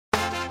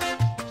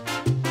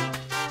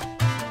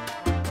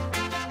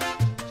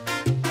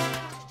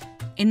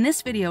In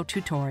this video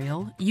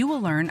tutorial, you will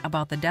learn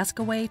about the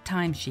DeskAway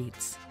Time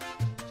Sheets.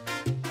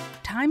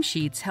 Time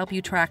sheets help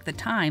you track the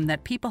time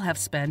that people have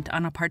spent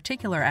on a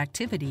particular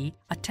activity,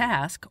 a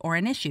task, or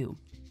an issue.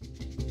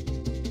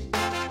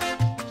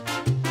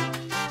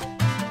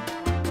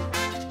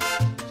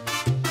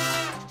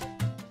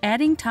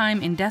 Adding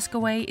time in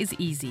DeskAway is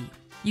easy.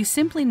 You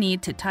simply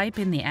need to type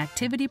in the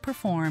activity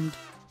performed,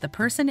 the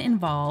person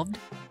involved,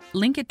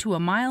 link it to a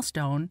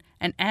milestone,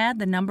 and add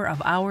the number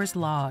of hours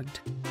logged.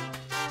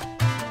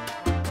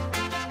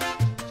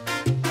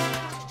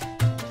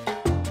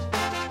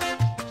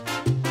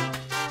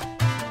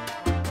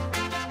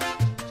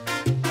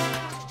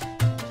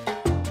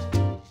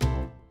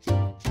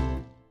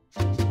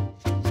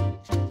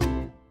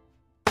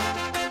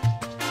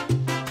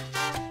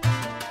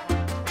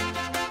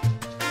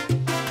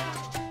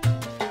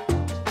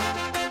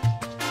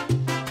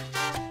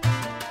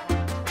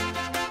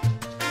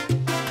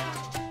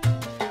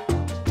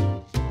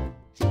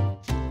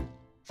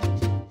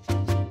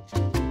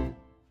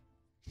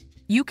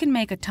 You can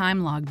make a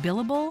time log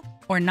billable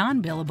or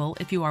non-billable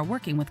if you are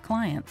working with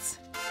clients.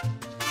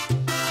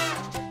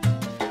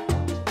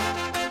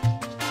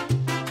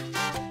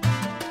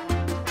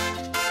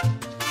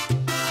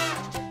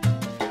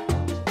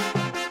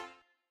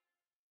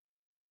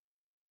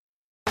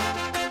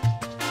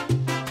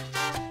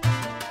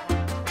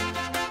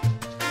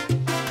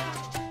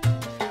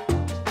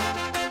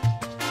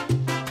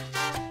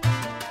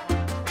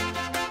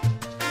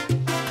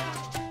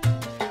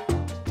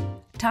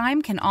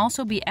 Time can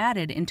also be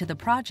added into the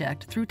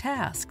project through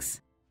tasks.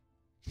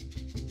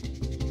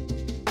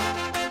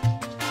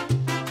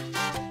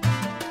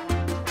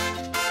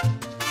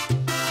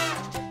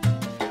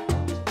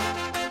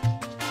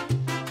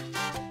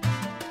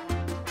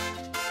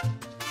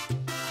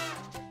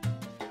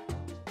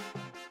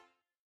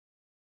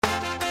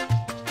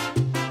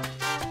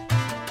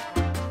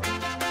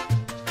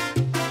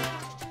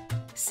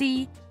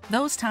 See,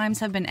 those times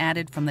have been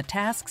added from the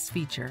Tasks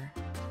feature.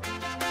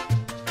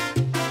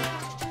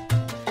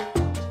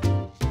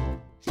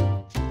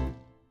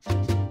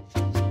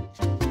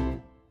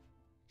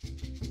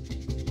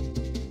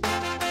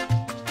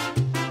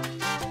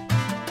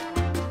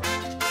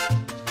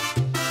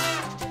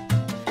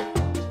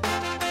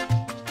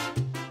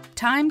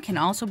 Time can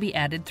also be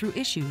added through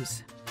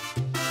issues.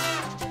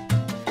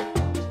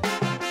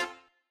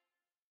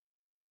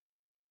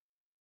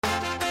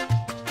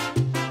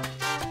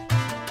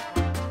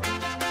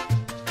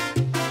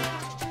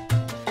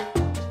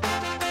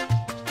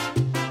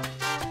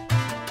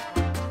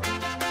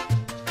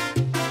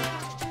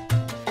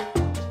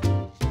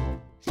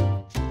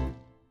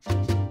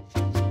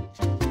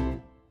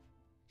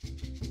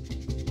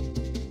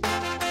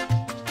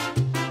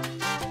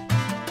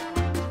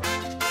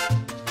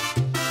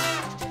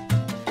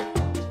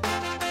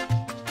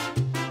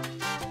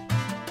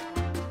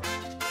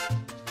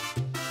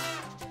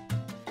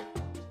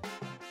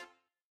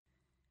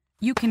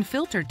 You can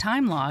filter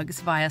time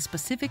logs via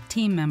specific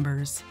team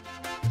members.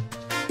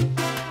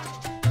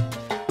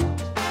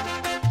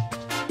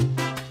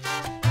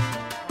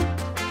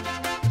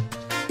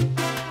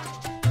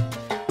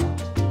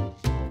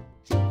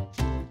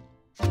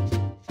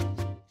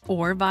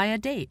 Or via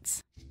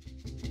dates.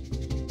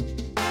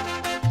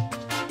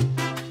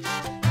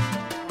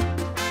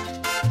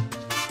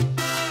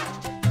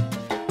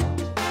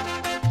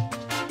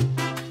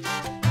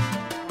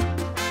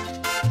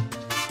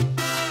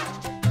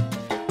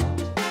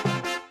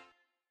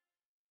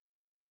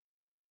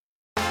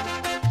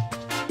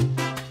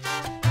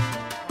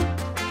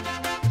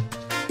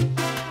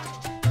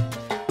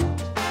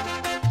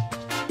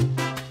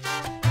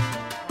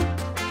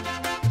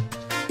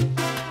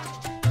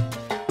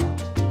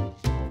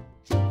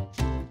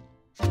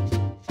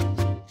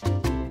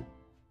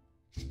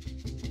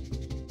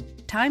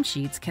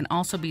 Timesheets can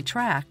also be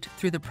tracked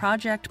through the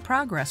Project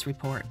Progress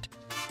Report.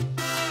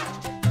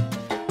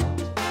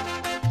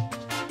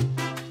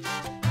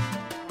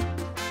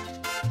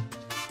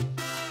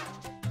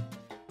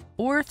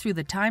 Or through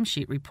the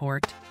Timesheet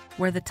Report,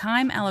 where the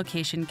time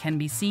allocation can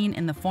be seen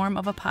in the form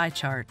of a pie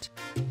chart.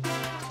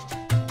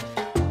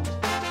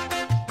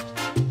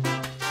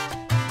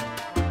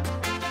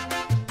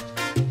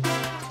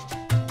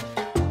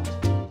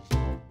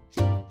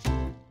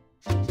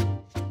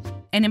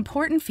 An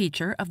important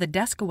feature of the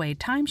DeskAway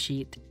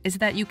timesheet is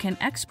that you can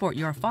export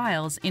your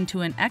files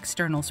into an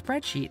external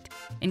spreadsheet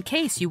in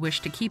case you wish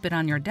to keep it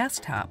on your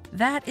desktop.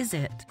 That is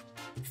it.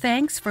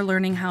 Thanks for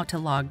learning how to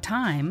log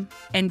time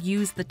and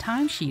use the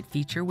timesheet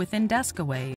feature within DeskAway.